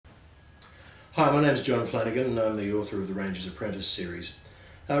Hi, my name's John Flanagan and I'm the author of the Ranger's Apprentice series.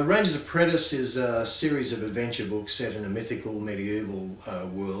 Ranger's Apprentice is a series of adventure books set in a mythical medieval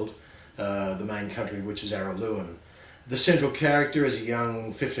world, the main country of which is Araluen. The central character is a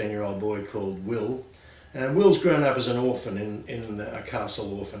young 15-year-old boy called Will. And Will's grown up as an orphan in a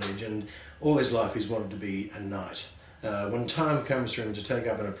castle orphanage, and all his life he's wanted to be a knight. When time comes for him to take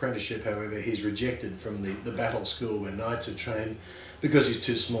up an apprenticeship, however, he's rejected from the battle school where knights are trained because he's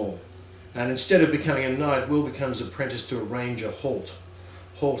too small. And instead of becoming a knight, Will becomes apprenticed to a ranger, Halt.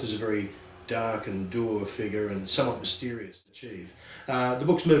 Halt is a very dark and dour figure and somewhat mysterious to achieve. The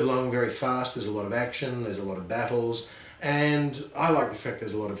books move along very fast, there's a lot of action, there's a lot of battles, and I like the fact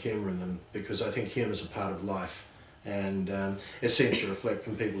there's a lot of humour in them because I think humour is a part of life. And it seems to reflect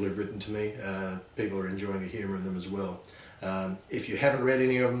from people who've written to me. People are enjoying the humour in them as well. If you haven't read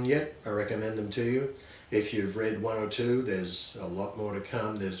any of them yet, I recommend them to you. If you've read one or two, there's a lot more to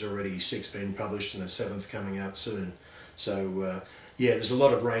come. There's already 6 been published and a 7th coming out soon. So yeah, there's a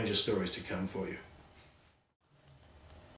lot of Ranger stories to come for you.